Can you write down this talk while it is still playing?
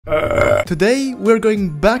Today we're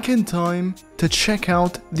going back in time to check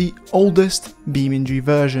out the oldest BeamNG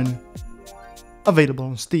version, available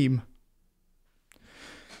on Steam.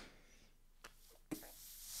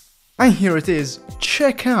 And here it is.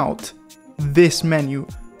 Check out this menu.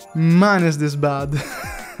 Man, is this bad.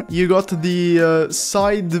 You got the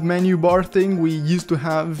side menu bar thing we used to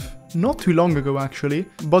have not too long ago actually,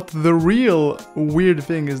 but the real weird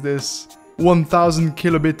thing is this 1000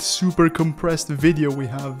 kilobit super compressed video we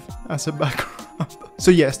have as a background. So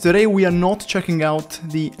yes, today we are not checking out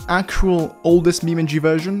the actual oldest BeamNG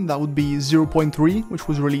version, that would be 0.3, which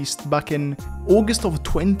was released back in August of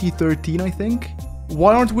 2013, I think.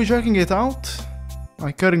 Why aren't we checking it out?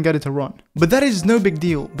 I couldn't get it to run. But that is no big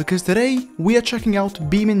deal, because today we are checking out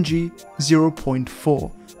BeamNG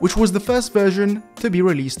 0.4, which was the first version to be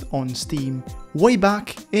released on Steam, way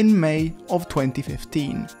back in May of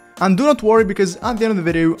 2015. And do not worry, because at the end of the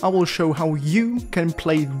video I will show how you can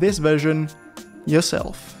play this version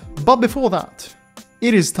yourself. But before that,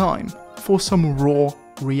 it is time for some raw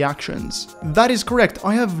reactions. That is correct,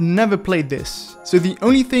 I have never played this. So the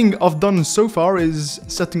only thing I've done so far is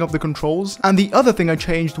setting up the controls, and the other thing I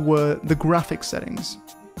changed were the graphics settings.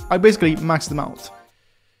 I basically maxed them out.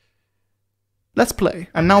 Let's play.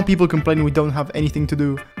 And now people complaining we don't have anything to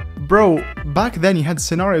do. Bro, back then you had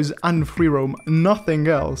scenarios and free roam, nothing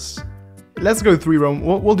else. Let's go 3 roam,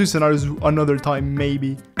 we'll do scenarios another time,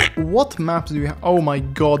 maybe. What maps do you have? Oh my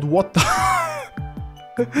god, what the...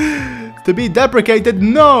 To be deprecated,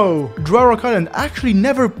 no! Dry Rock Island, actually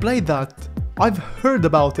never played that. I've heard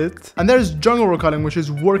about it. And there's Jungle Rock Island, which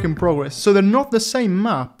is work in progress, so they're not the same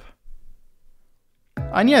map.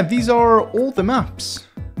 And yeah, these are all the maps.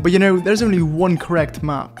 But you know, there's only one correct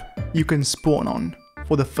map you can spawn on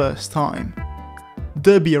for the first time.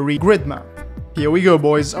 Derby Arena grid map. Here we go,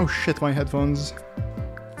 boys. Oh shit, my headphones.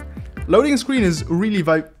 Loading screen is really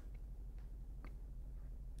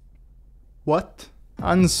What?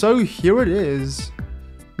 And so here it is.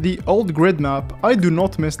 The old grid map. I do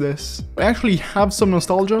not miss this. I actually have some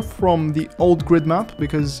nostalgia from the old grid map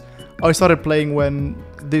because I started playing when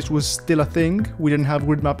this was still a thing. We didn't have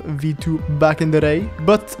grid map v2 back in the day.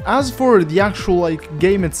 But as for the actual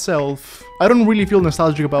game itself, I don't really feel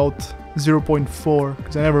nostalgic about 0.4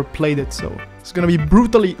 because I never played it, so it's gonna be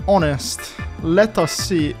brutally honest. Let us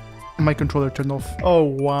see. My controller turned off. Oh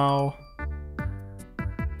wow.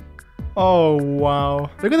 Oh wow.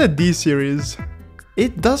 Look at the D series.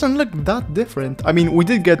 It doesn't look that different. I mean, we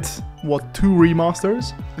did get, what, 2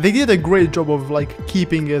 remasters? They did a great job of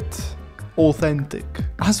keeping it authentic.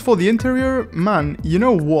 As for the interior, man, you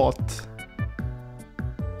know what?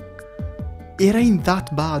 It ain't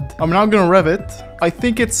that bad. I'm now gonna rev it. I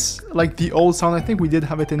think it's like the old sound. I think we did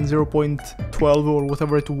have it in 0.12 or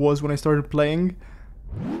whatever it was when I started playing.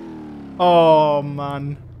 Oh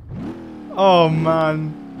man. Oh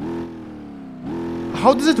man.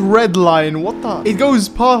 How does it redline? What the? It goes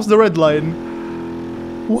past the red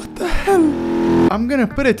line. What the hell? I'm gonna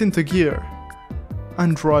put it into gear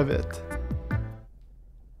and drive it.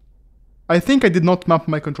 I think I did not map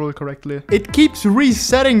my controller correctly. It keeps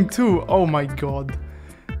resetting too. Oh my god.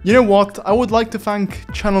 You know what? I would like to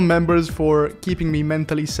thank channel members for keeping me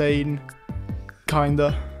mentally sane.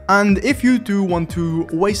 Kinda. And if you too want to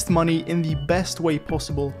waste money in the best way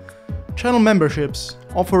possible, channel memberships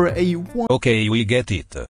offer a Okay, we get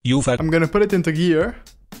it. I'm gonna put it into gear.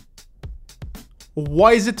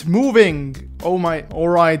 Why is it moving? Oh my...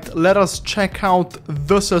 Alright, let us check out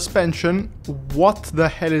the suspension. What the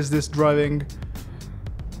hell is this driving?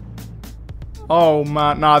 Oh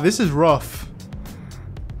man, nah, this is rough.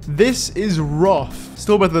 This is rough.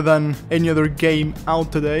 Still better than any other game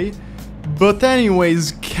out today. But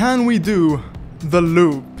anyways, can we do the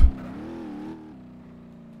loop?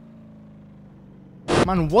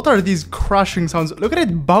 Man, what are these crashing sounds? Look at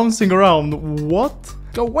it bouncing around. What?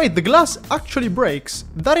 Oh wait, the glass actually breaks.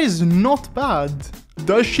 That is not bad.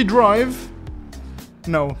 Does she drive?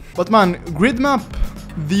 No. But man, grid map,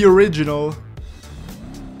 the original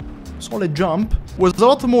solid jump, was a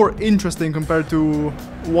lot more interesting compared to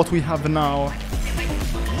what we have now.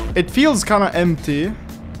 It feels kinda empty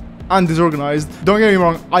and disorganized. Don't get me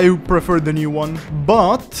wrong, I prefer the new one,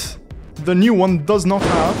 but the new one does not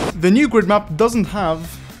have... The new grid map doesn't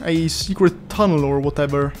have a secret tunnel or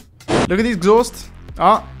whatever. Look at the exhaust.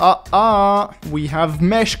 We have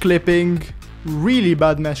mesh clipping. Really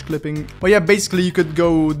bad mesh clipping. Well, yeah, basically you could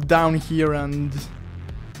go down here and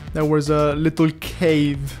there was a little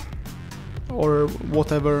cave or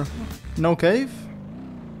whatever. No cave?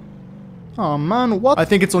 Oh man, what? I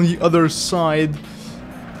think it's on the other side.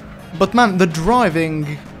 But man, the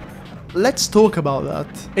driving... Let's talk about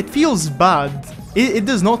that. It feels bad. It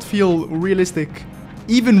does not feel realistic,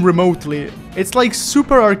 even remotely. It's like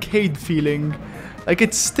super arcade feeling. Like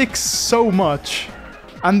it sticks so much.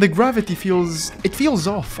 And the gravity feels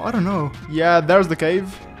off, I don't know. Yeah, there's the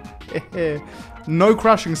cave. No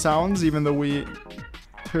crashing sounds, even though we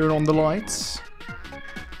turn on the lights.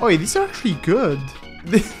 Oh, yeah, these are actually good.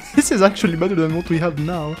 This is actually better than what we have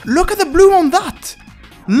now. Look at the bloom on that!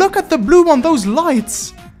 Look at the bloom on those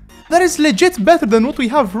lights! That is legit better than what we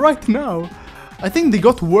have right now. I think they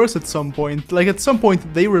got worse at some point. Like, at some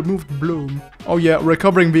point, they removed bloom. Oh yeah,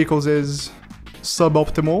 recovering vehicles is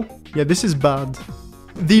suboptimal. Yeah, this is bad.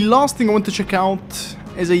 The last thing I want to check out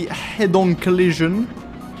is a head-on collision.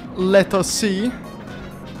 Let us see.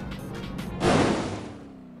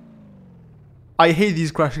 I hate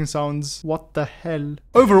these crashing sounds. What the hell?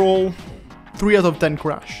 Overall, 3 out of 10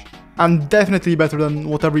 crash. And definitely better than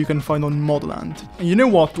whatever you can find on Modland. You know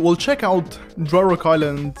what? We'll check out Dry Rock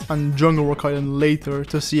Island and Jungle Rock Island later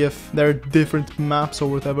to see if they're different maps or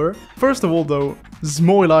whatever. First of all though,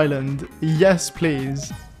 Small Island. Yes,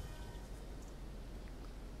 please.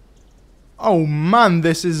 Oh man,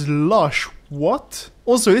 this is lush. What?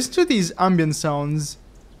 Also, listen to these ambient sounds.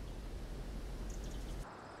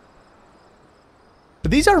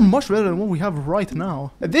 These are much better than what we have right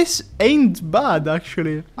now. This ain't bad,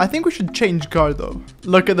 actually. I think we should change car, though.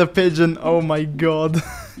 Look at the pigeon. Oh my god.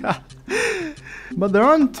 But there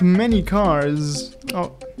aren't many cars.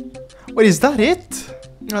 Oh. Wait, is that it?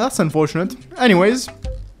 Oh, that's unfortunate. Anyways.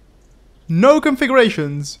 No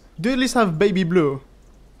configurations. Do at least have baby blue.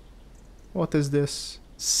 What is this?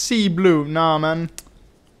 Sea blue. Nah, man.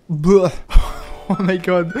 Blech. Oh my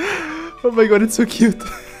god. Oh my god, it's so cute.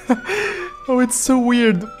 Oh, it's so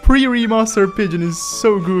weird. Pre-remaster pigeon is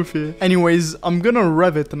so goofy. Anyways, I'm gonna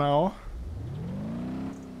rev it now.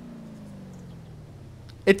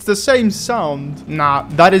 It's the same sound. Nah,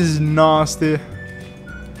 that is nasty.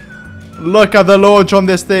 Look at the launch on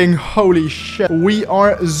this thing. Holy shit. We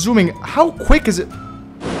are zooming. How quick is it?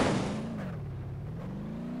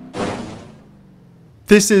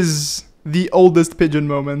 This is the oldest pigeon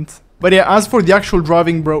moment. But yeah, as for the actual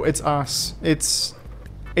driving, bro, it's ass.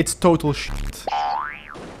 It's total shit.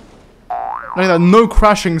 Like that, no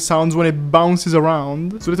crashing sounds when it bounces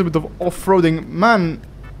around. It's a little bit of off-roading. Man,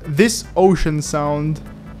 this ocean sound.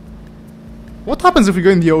 What happens if we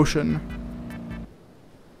go in the ocean?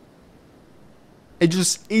 It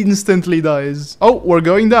just instantly dies. Oh, we're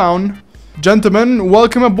going down. Gentlemen,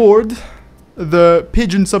 welcome aboard the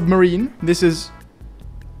pigeon submarine. This is...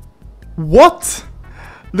 What?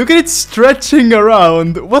 Look at it stretching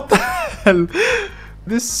around. What the hell?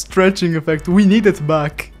 This stretching effect, we need it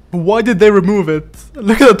back. Why did they remove it?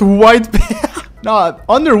 Look at that white... Nah,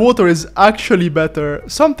 underwater is actually better.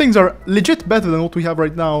 Some things are legit better than what we have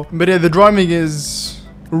right now. But yeah, the driving is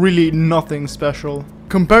really nothing special.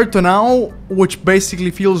 Compared to now, which basically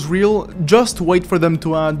feels real, just wait for them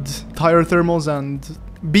to add tire thermals and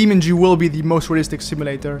BeamNG will be the most realistic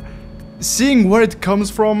simulator. Seeing where it comes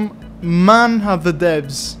from, man, have the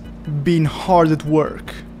devs been hard at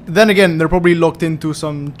work. Then again, they're probably locked into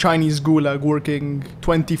some Chinese gulag working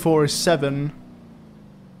 24/7.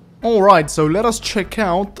 Alright, so let us check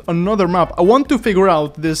out another map. I want to figure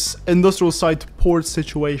out this industrial site port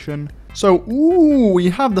situation. So, ooh, we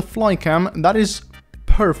have the flycam. That is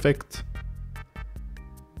perfect.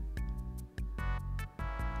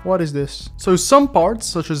 What is this? So some parts,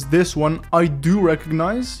 such as this one, I do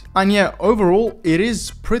recognize. And yeah, overall, it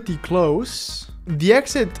is pretty close. The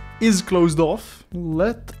exit is closed off.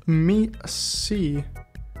 Let me see.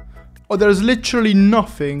 Oh, there's literally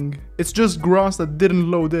nothing. It's just grass that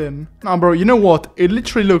didn't load in. Nah, bro, you know what? It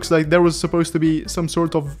literally looks like there was supposed to be some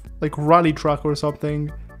sort of, like, rally track or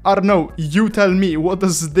something. I don't know. You tell me. What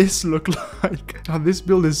does this look like? Oh, this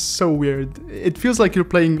build is so weird. It feels like you're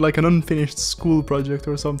playing, like, an unfinished school project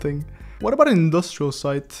or something. What about an industrial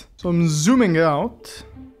site? So I'm zooming out.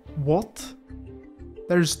 What?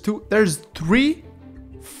 There's 3?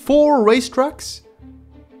 4 racetracks?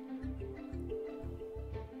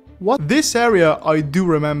 What? This area I do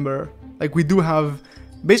remember. Like, we do have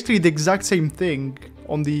basically the exact same thing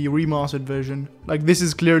on the remastered version. Like, this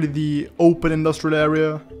is clearly the open industrial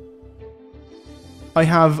area. I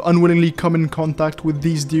have unwillingly come in contact with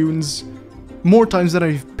these dunes more times than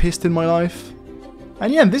I've pissed in my life.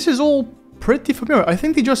 And yeah, this is all pretty familiar. I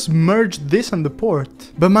think they just merged this and the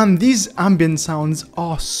port. But man, these ambient sounds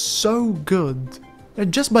are so good.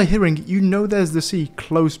 Just by hearing, you know there's the sea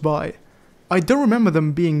close by. I don't remember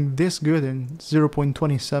them being this good in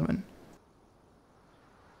 0.27.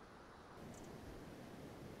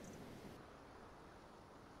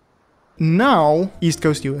 Now, East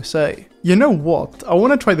Coast USA. You know what? I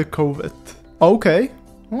want to try the Covet. Okay,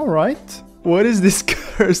 alright. What is this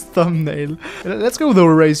cursed thumbnail? Let's go with the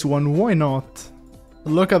race one, why not?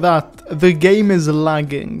 Look at that, the game is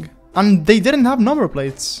lagging. And they didn't have number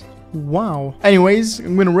plates. Wow. Anyways,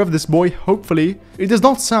 I'm gonna rev this boy, hopefully. It does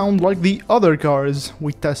not sound like the other cars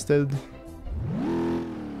we tested.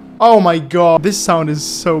 Oh my god, this sound is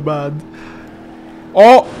so bad.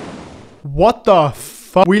 Oh! What the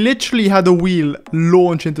fuck? We literally had a wheel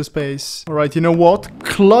launch into space. Alright, you know what?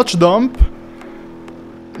 Clutch dump.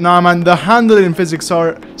 Nah man, the handling physics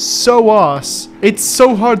are so ass. It's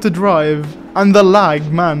so hard to drive. And the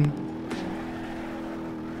lag, man.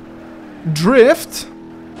 Drift?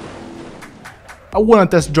 I wanna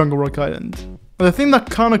test Jungle Rock Island. But the thing that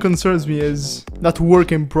kinda concerns me is that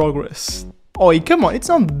work in progress. Oh, come on, it's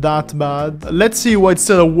not that bad. Let's see why it's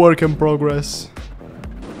still a work in progress.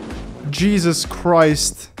 Jesus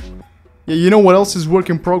Christ. Yeah, you know what else is work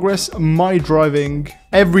in progress? My driving.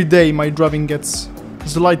 Every day my driving gets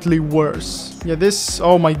slightly worse. Yeah, this...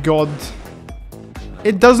 oh my god.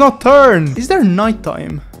 It does not turn! Is there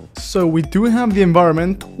nighttime? So we do have the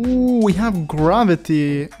environment. Ooh, we have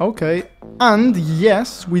gravity. Okay. And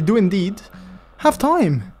yes, we do indeed have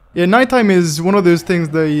time. Yeah, nighttime is one of those things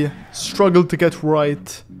they struggle to get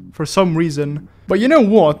right for some reason. But you know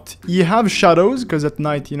what? You have shadows, because at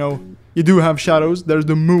night, you know, you do have shadows. There's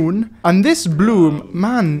the moon. And this bloom,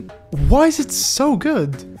 man, why is it so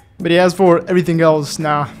good? But as for everything else,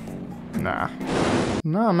 nah. Nah,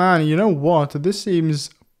 man, you know what? This seems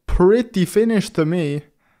pretty finished to me.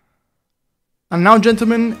 And now,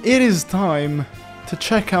 gentlemen, it is time to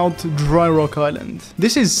check out Dry Rock Island.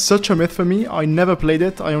 This is such a myth for me. I never played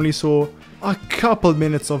it. I only saw a couple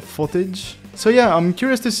minutes of footage. So yeah, I'm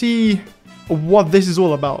curious to see what this is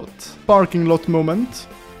all about. Parking lot moment.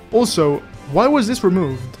 Also, why was this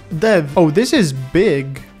removed? Dev. Oh, this is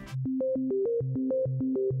big.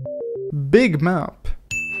 Big map.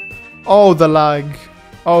 Oh, the lag.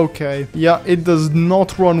 Okay. Yeah, it does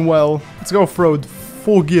not run well. Let's go off-road.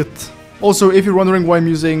 Forget. Also, if you're wondering why I'm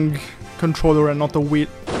using controller and not a wheel.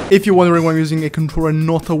 If you're wondering why I'm using a controller and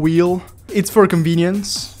not a wheel, it's for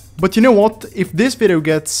convenience. But you know what? If this video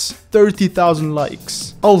gets 30,000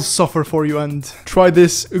 likes, I'll suffer for you and try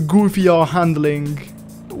this goofy handling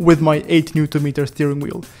with my 8Nm steering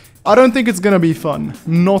wheel. I don't think it's gonna be fun,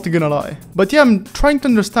 not gonna lie. But yeah, I'm trying to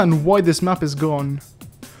understand why this map is gone.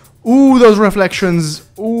 Ooh, those reflections.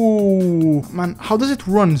 Ooh, man, how does it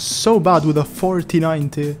run so bad with a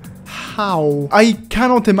 4090? How? I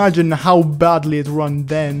cannot imagine how badly it run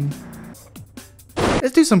then.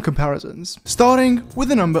 Let's do some comparisons, starting with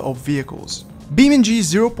the number of vehicles. BeamNG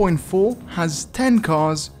 0.4 has 10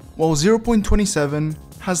 cars, while 0.27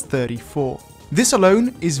 has 34. This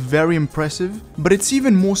alone is very impressive, but it's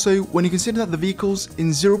even more so when you consider that the vehicles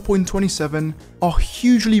in 0.27 are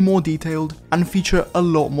hugely more detailed and feature a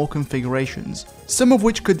lot more configurations, some of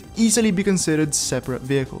which could easily be considered separate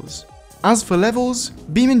vehicles. As for levels,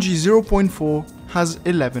 BeamNG 0.4 has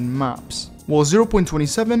 11 maps, while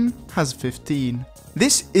 0.27 has 15.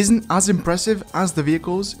 This isn't as impressive as the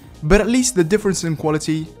vehicles, but at least the difference in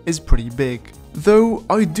quality is pretty big. Though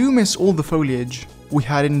I do miss all the foliage we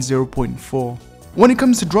had in 0.4. When it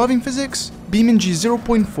comes to driving physics, BeamNG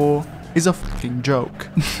 0.4 is a fucking joke.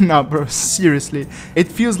 Nah bro, seriously, it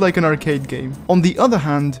feels like an arcade game. On the other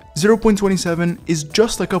hand, 0.27 is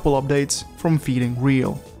just a couple updates from feeling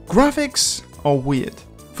real. Graphics are weird.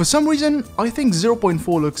 For some reason, I think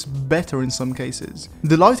 0.4 looks better in some cases.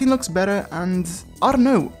 The lighting looks better and, I don't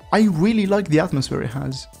know, I really like the atmosphere it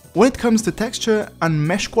has. When it comes to texture and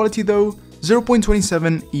mesh quality though,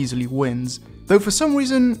 0.27 easily wins. Though for some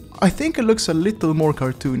reason, I think it looks a little more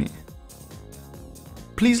cartoony.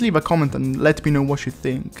 Please leave a comment and let me know what you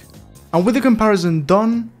think. And with the comparison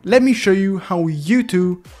done, let me show you how you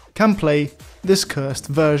too can play this cursed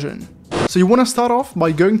version. So you want to start off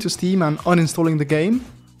by going to Steam and uninstalling the game.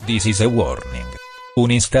 This is a warning.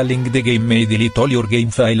 Uninstalling the game may delete all your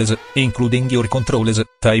game files, including your controls,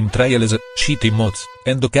 time trials, cheating mods,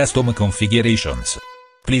 and custom configurations.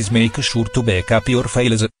 Please make sure to backup your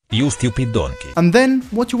files, you stupid donkey. And then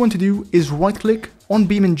what you want to do is right click on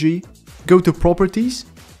BeamNG, go to Properties,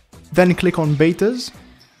 then click on Betas,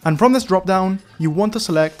 and from this drop down you want to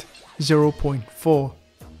select 0.4.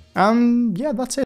 And yeah, that's it.